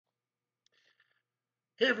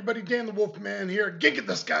Hey everybody, Dan the Wolfman here, Gig in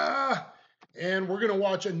the Sky, and we're going to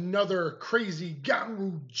watch another crazy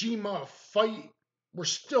Ganryujima fight. We're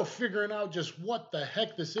still figuring out just what the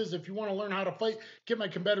heck this is. If you want to learn how to fight, get my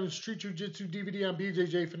Combatives Street Jiu-Jitsu DVD on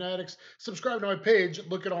BJJ Fanatics. Subscribe to my page,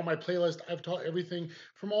 look at all my playlists. I've taught everything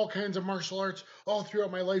from all kinds of martial arts all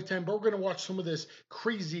throughout my lifetime, but we're going to watch some of this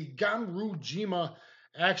crazy Ganryujima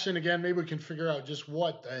action again. Maybe we can figure out just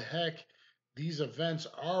what the heck these events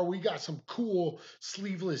are. We got some cool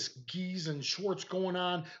sleeveless gis and shorts going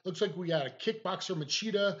on. Looks like we got a kickboxer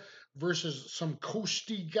Machida versus some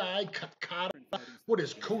Kushti guy, Kata. What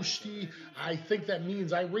is Kushti? I think that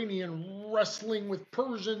means Iranian wrestling with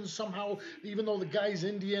Persians somehow, even though the guy's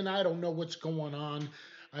Indian. I don't know what's going on.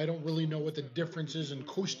 I don't really know what the difference is in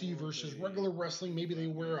Kushti versus regular wrestling. Maybe they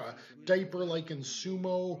wear a diaper like in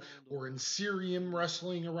sumo or in Syrian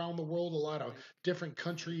wrestling around the world. A lot of different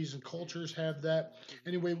countries and cultures have that.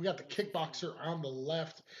 Anyway, we got the kickboxer on the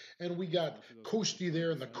left, and we got Kushti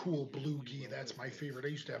there in the cool blue gi. That's my favorite. I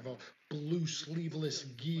used to have a blue sleeveless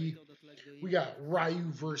gi. We got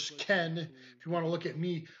Ryu versus Ken. If you want to look at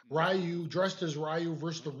me, Ryu, dressed as Ryu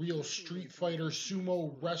versus the real Street Fighter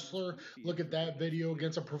sumo wrestler. Look at that video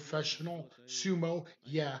against a professional sumo.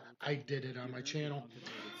 Yeah, I did it on my channel.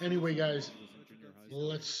 Anyway, guys,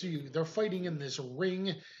 let's see. They're fighting in this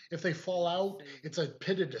ring. If they fall out, it's a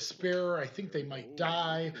pit of despair. I think they might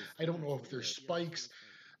die. I don't know if there's spikes.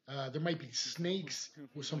 There might be snakes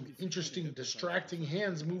with some interesting distracting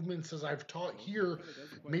hands movements as I've taught here.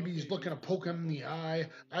 Maybe he's looking to poke him in the eye.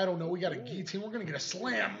 I don't know. We got a guillotine. We're going to get a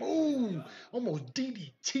slam. Ooh, almost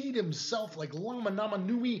DDT'd himself like Lama Nama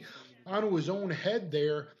Nui onto his own head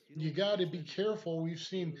there. You got to be careful. We've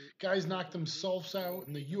seen guys knock themselves out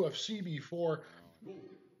in the UFC before.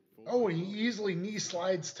 Oh, and he easily knee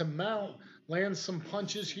slides to mount. Lands some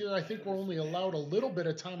punches here. I think we're only allowed a little bit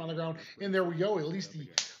of time on the ground. And there we go. At least he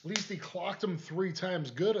clocked him 3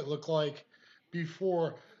 times good, it looked like,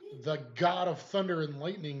 before the God of Thunder and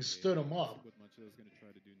Lightning stood him up.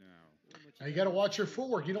 Now you got to watch your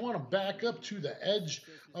footwork. You don't want to back up to the edge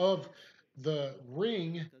of the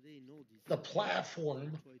ring, the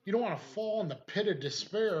platform. You don't want to fall in the pit of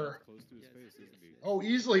despair. Oh,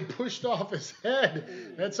 easily pushed off his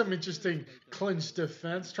head. That's some interesting clinch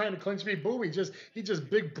defense. Trying to clinch me. Boom, he just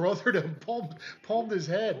big brothered him, palmed his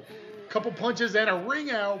head. Couple punches and a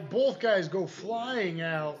ring out. Both guys go flying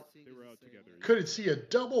out. Could see a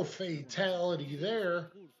double fatality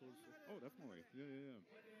there.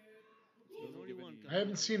 I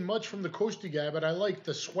haven't seen much from the Kushti guy, but I like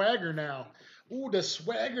the swagger now. Ooh, the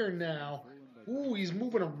swagger now. Ooh, he's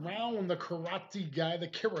moving around the karate guy, the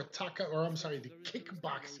karateka, or I'm sorry, the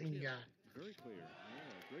kickboxing guy.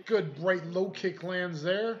 Good right low kick lands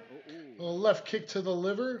there. A left kick to the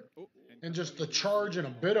liver. And just the charge and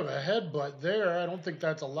a bit of a headbutt there. I don't think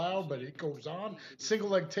that's allowed, but it goes on. Single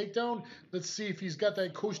leg takedown. Let's see if he's got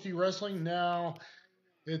that Kushti wrestling. Now,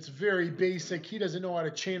 it's very basic. He doesn't know how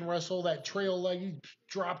to chain wrestle. That trail leg, he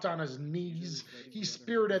dropped on his knees. He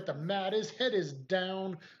speared at the mat. His head is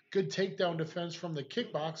down. Good takedown defense from the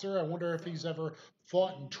kickboxer. I wonder if he's ever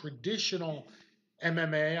fought in traditional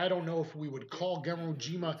MMA. I don't know if we would call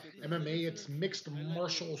Ganryujima MMA. It's mixed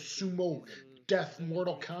martial sumo death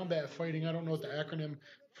Mortal Kombat fighting. I don't know what the acronym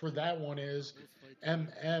for that one is.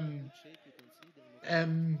 MK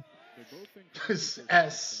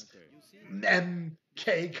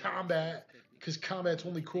combat, because combat's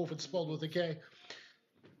only cool if it's spelled with a K.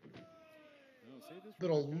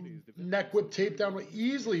 Little neck whip takedown,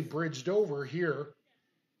 easily bridged over here.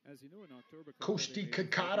 Kushti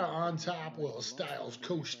Kakata on top. Well, Styles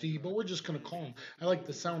Kushti, but we're just going to call him. I like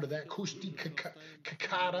the sound of that. Kushti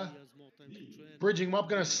Kakata. Bridging him up,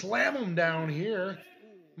 going to slam him down here.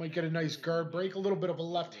 Might get a nice guard break. A little bit of a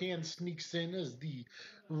left hand sneaks in as the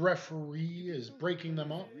referee is breaking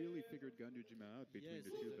them up.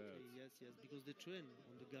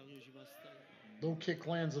 Low kick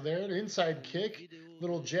lands there. The inside kick.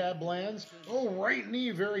 Little jab lands. Oh, right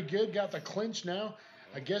knee. Very good. Got the clinch now.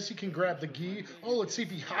 I guess he can grab the gi. Oh, let's see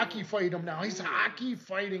if he hockey fight him now. He's hockey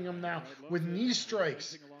fighting him now with knee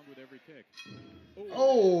strikes.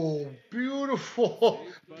 Oh, beautiful,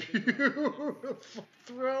 beautiful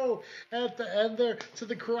throw at the end there to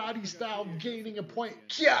the karate style, gaining a point.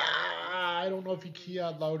 Kia! I don't know if he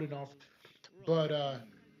kia'd loud enough, but I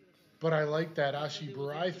like that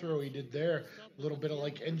Ashiburai throw he did there. A little bit of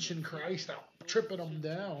like Enshin Karate style, tripping him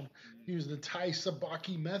down. He was the Tai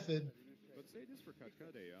Sabaki method. But say this for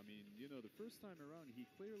Kakade, I mean, you know, the first time around, he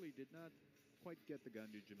clearly did not quite get the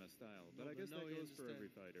Ganryujima style, but I guess that goes for every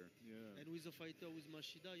fighter. Yeah. And with a fighter with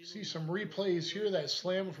Machida, you see some replays here. That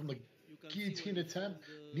slam from the guillotine attempt.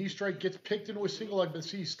 Knee strike gets picked into a single leg, but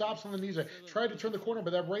see, he stops on the knees. Tried to turn the corner,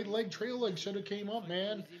 but that right leg, trail leg should have came up,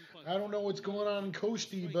 man. I don't know what's going on in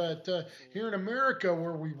Kushti, but here in America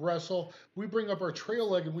where we wrestle, we bring up our trail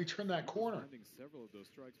leg and we turn that corner.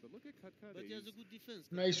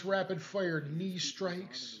 Nice rapid fire knee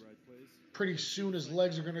strikes. Pretty soon his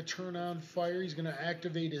legs are going to turn on fire. He's going to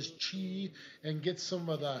activate his chi and get some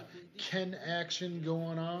of the Ken action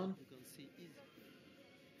going on.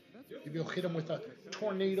 Maybe he'll hit him with a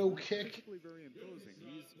tornado kick.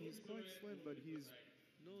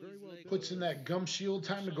 Puts in that gum shield.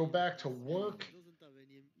 Time to go back to work.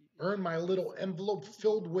 Earn my little envelope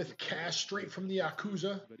filled with cash straight from the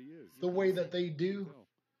Yakuza. The way that they do.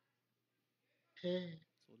 Hey.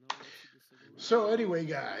 So anyway,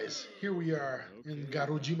 guys, here we are in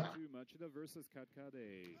Ganryujima.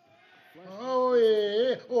 Oh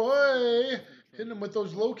yeah, oh yeah. Hitting him with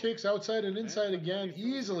those low kicks outside and inside again.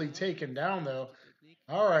 Easily taken down though.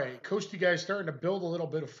 All right, Kushti guy's starting to build a little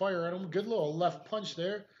bit of fire on him. Good little left punch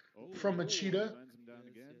there from Machida.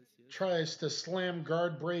 Tries to slam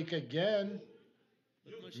guard break again.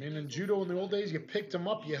 I mean, in judo in the old days, you picked him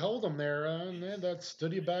up, you held him there, and that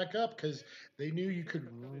stood you back up because they knew you could,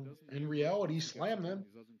 in reality, slam them.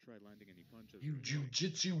 You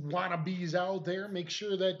jiu-jitsu wannabes out there, make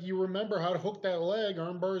sure that you remember how to hook that leg,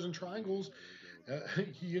 arm bars and triangles.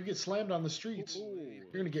 You get slammed on the streets.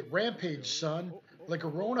 You're going to get rampage, son, like a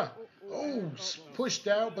Rona. Oh, pushed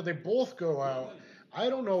out, but they both go out. I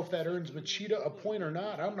don't know if that earns Machida a point or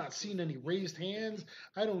not. I'm not seeing any raised hands.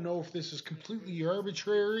 I don't know if this is completely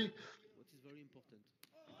arbitrary.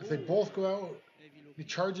 If they both go out, he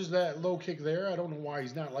charges that low kick there. I don't know why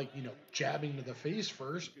he's not, like, jabbing to the face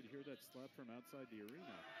first.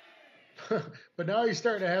 But now he's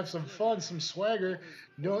starting to have some fun, some swagger.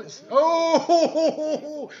 No,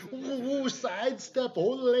 sidestep,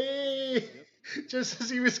 ole! Just as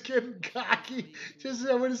he was getting cocky.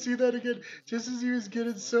 I want to see that again. Just as he was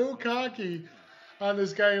getting so cocky on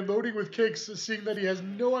this guy and loading with kicks, seeing that he has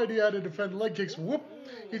no idea how to defend leg kicks. Whoop!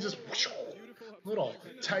 He just little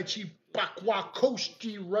Tai Chi Bakwa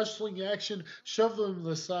Kushti wrestling action, shoved him to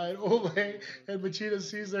the side. Ole, and Machida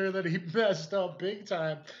sees there that he messed up big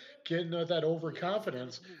time, getting that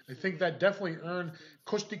overconfidence. I think that definitely earned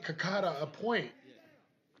Kushti Kakata a point.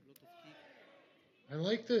 I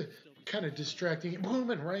like the kind of distracting. Boom,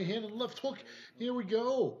 and right hand and left hook. Here we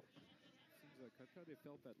go.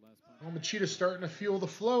 Oh, Machida's starting to feel the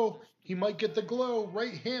flow. He might get the glow.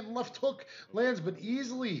 Right hand, left hook lands, but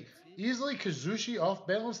easily Kazushi off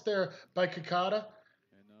balance there by Kakata.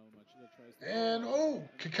 And oh,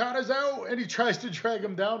 Kakata's out, and he tries to drag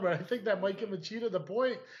him down, but I think that might give Machida the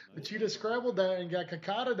point. Machida scrabbled that and got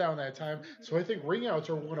Kakata down that time, so I think ring outs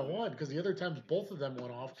are 1-1 because the other times both of them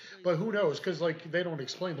went off. But who knows? Because they don't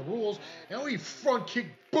explain the rules. Now he front kick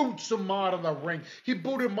boots him out of the ring. He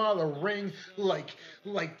booted him out of the ring like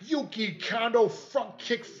Yuki Kondo front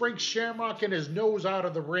kick Frank Shamrock and his nose out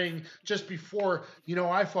of the ring just before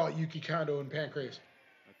I fought Yuki Kondo in Pancrase.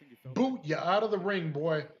 Boot you out of the ring,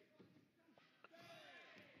 boy.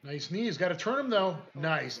 Nice knees. Got to turn him, though.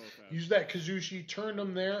 Nice. Use that Kazushi. Turn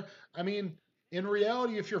him there. I mean, in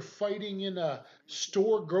reality, if you're fighting in a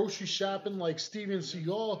store, grocery shopping like Steven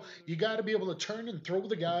Seagal, you got to be able to turn and throw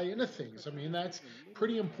the guy into things. I mean, that's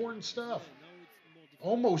pretty important stuff.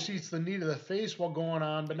 Almost eats the knee to the face while going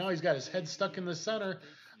on, but now he's got his head stuck in the center.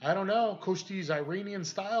 I don't know. Kushti's Iranian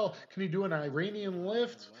style. Can he do an Iranian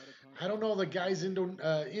lift? I don't know. The guy's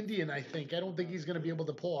Indian, I think. I don't think he's going to be able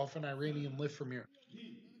to pull off an Iranian lift from here.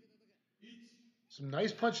 Some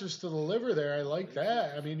nice punches to the liver there. I like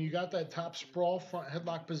that. I mean, you got that top sprawl front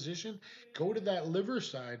headlock position. Go to that liver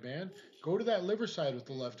side, man. Go to that liver side with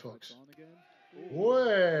the left hooks.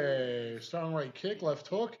 Way. Strong right kick, left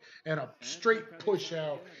hook, and a straight push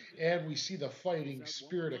out. And we see the fighting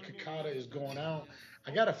spirit of Kakata is going out.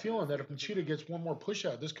 I got a feeling that if Machida gets one more push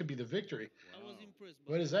out, this could be the victory.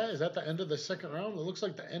 What is that? Is that the end of the second round? It looks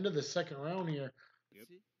like the end of the second round here.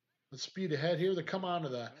 Let's speed ahead here. They come onto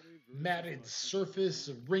the matted surface,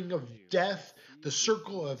 ring of death, the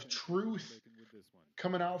circle of truth,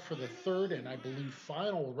 coming out for the third and I believe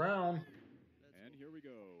final round.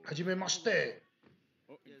 Hajimemashite.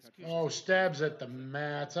 Oh, stabs at the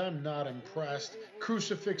mats. I'm not impressed.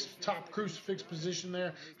 Crucifix, top crucifix position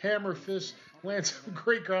there. Hammer fist lands a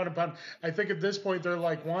great ground and pound. I think at this point they're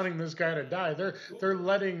like wanting this guy to die. They're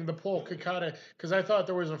letting the pole Kakata, because I thought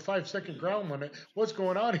there was a 5-second ground limit. What's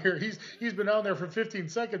going on here? He's been down there for 15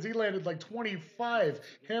 seconds. He landed like 25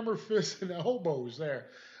 hammer fists and elbows there.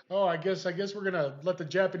 Oh, I guess we're gonna let the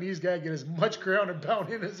Japanese guy get as much ground and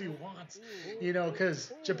pound in as he wants,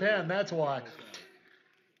 because Japan. That's why.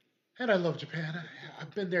 And I love Japan. I've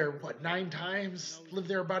been there, what, 9 times? Lived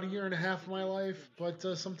there about a year and a half of my life. But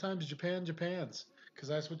sometimes Japan's. Because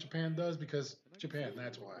that's what Japan does, because Japan,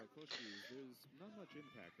 that's why.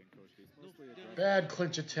 Bad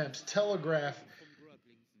clinch attempts. Telegraph.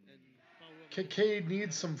 Cade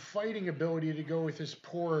needs some fighting ability to go with his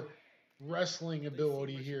poor wrestling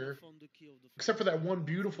ability here. Except for that one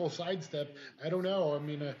beautiful sidestep. I don't know. I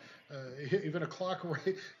mean, even a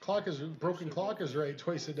broken clock is right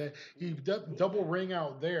twice a day. He double ring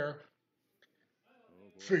out there.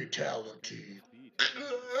 Fatality.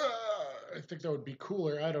 I think that would be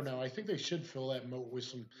cooler. I don't know. I think they should fill that moat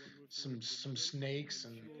with some snakes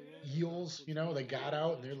and eels. You know, they got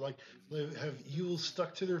out and they're like, they have eels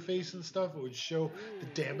stuck to their face and stuff. It would show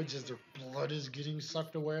the damage as their blood is getting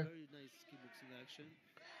sucked away.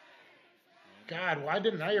 God, why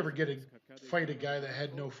didn't I ever get to fight a guy that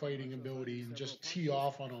had no fighting ability and just tee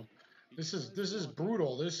off on him? This is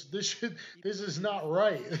brutal. This is not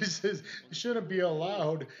right. This shouldn't be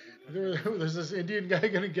allowed. There's this Indian guy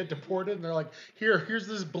gonna get deported, and they're like, here's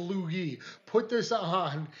this belugi. Put this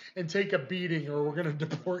on and take a beating, or we're gonna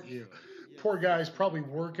deport you. Poor guy's probably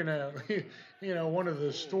working at one of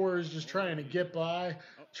the stores, just trying to get by,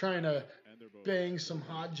 trying to bang some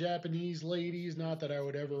hot Japanese ladies. Not that I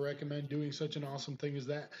would ever recommend doing such an awesome thing as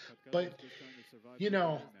that, but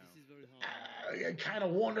I kind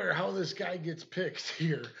of wonder how this guy gets picked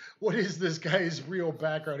here. What is this guy's real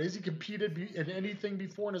background? Has he competed in anything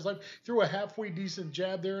before in his life? Threw a halfway decent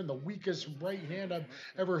jab there in the weakest right hand I've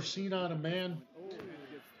ever seen on a man.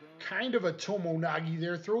 Kind of a Tomonagi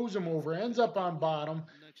there. Throws him over. Ends up on bottom.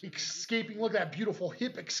 Escaping. Look at that beautiful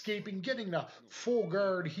hip escaping. Getting the full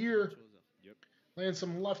guard here. Land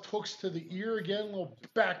some left hooks to the ear again. A little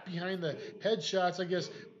back behind the headshots. I guess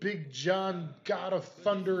Big John, God of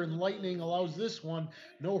Thunder and Lightning, allows this one.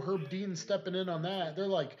 No Herb Dean stepping in on that. They're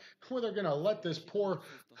like, well, they're going to let this poor...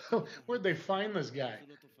 Where'd they find this guy?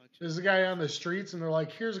 There's a guy on the streets, and they're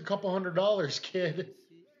like, here's a couple $100, kid.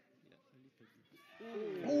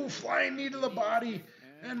 Ooh, flying knee to the body.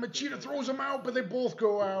 And Machida throws him out, but they both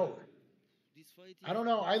go out. I don't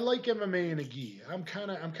know. I like MMA in a gi. I'm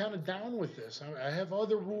kind of down with this. I have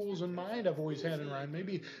other rules in mind I've always had in mind.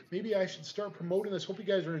 Maybe I should start promoting this. Hope you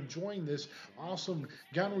guys are enjoying this awesome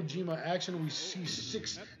Ganryujima action. We see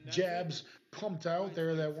 6 jabs pumped out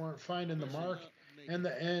there that weren't finding the mark. And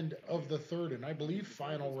the end of the third and I believe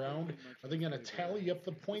final round. Are they going to tally up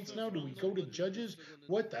the points now? Do we go to judges?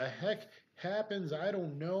 What the heck happens? I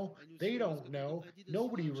don't know. They don't know.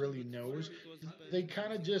 Nobody really knows. They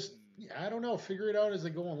kind of just... I don't know. Figure it out as they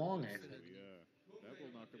go along, I think.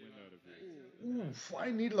 Ooh,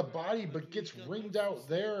 flying knee to the body, but gets ringed out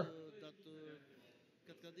there.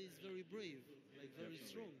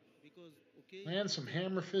 And some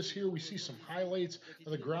hammer fists here. We see some highlights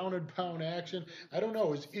of the ground and pound action. I don't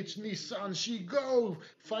know. Is Ichni-san she go?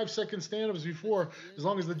 5-second stand-ups before. As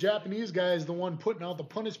long as the Japanese guy is the one putting out the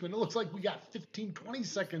punishment, it looks like we got 15, 20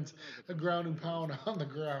 seconds of ground and pound on the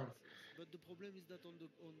ground.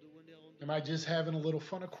 Am I just having a little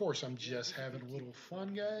fun? Of course I'm just having a little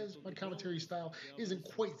fun, guys. My commentary style isn't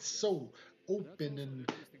quite so open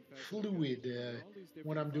and fluid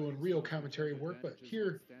when I'm doing real commentary work, but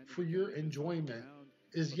here for your enjoyment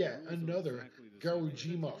is yet another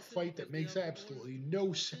Ganryujima fight that makes absolutely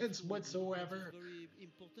no sense whatsoever.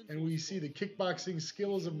 And we see the kickboxing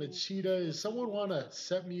skills of Machida. Does someone want to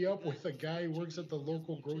set me up with a guy who works at the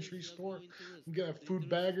local grocery store? I'm getting a food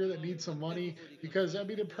bagger that needs some money. Because, I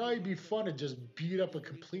mean, it'd probably be fun to just beat up a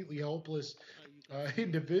completely helpless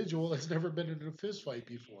individual that's never been in a fist fight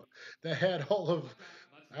before. That had all of,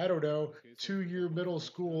 I don't know, 2-year middle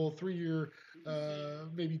school, 3-year,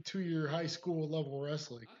 maybe 2-year high school level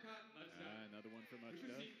wrestling.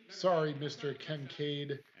 Sorry, Mr.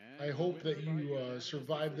 Kincaid. I hope that you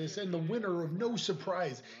survive this. And the winner of no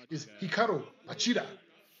surprise is Hikaru Machida.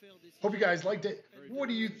 Hope you guys liked it. What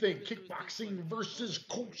do you think? Kickboxing versus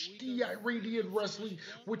Kushti, Iranian wrestling.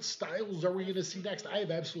 What styles are we going to see next? I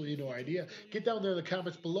have absolutely no idea. Get down there in the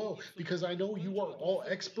comments below because I know you are all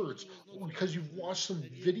experts because you've watched some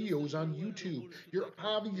videos on YouTube. You're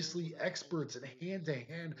obviously experts in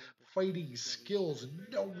hand-to-hand fighting skills and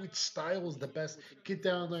know which style is the best. Get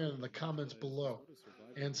down there in the comments below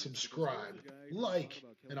and subscribe, like,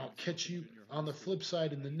 and I'll catch you on the flip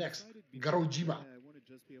side in the next Ganryujima.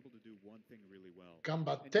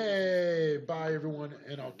 Combatives. Bye, everyone,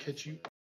 and I'll catch you.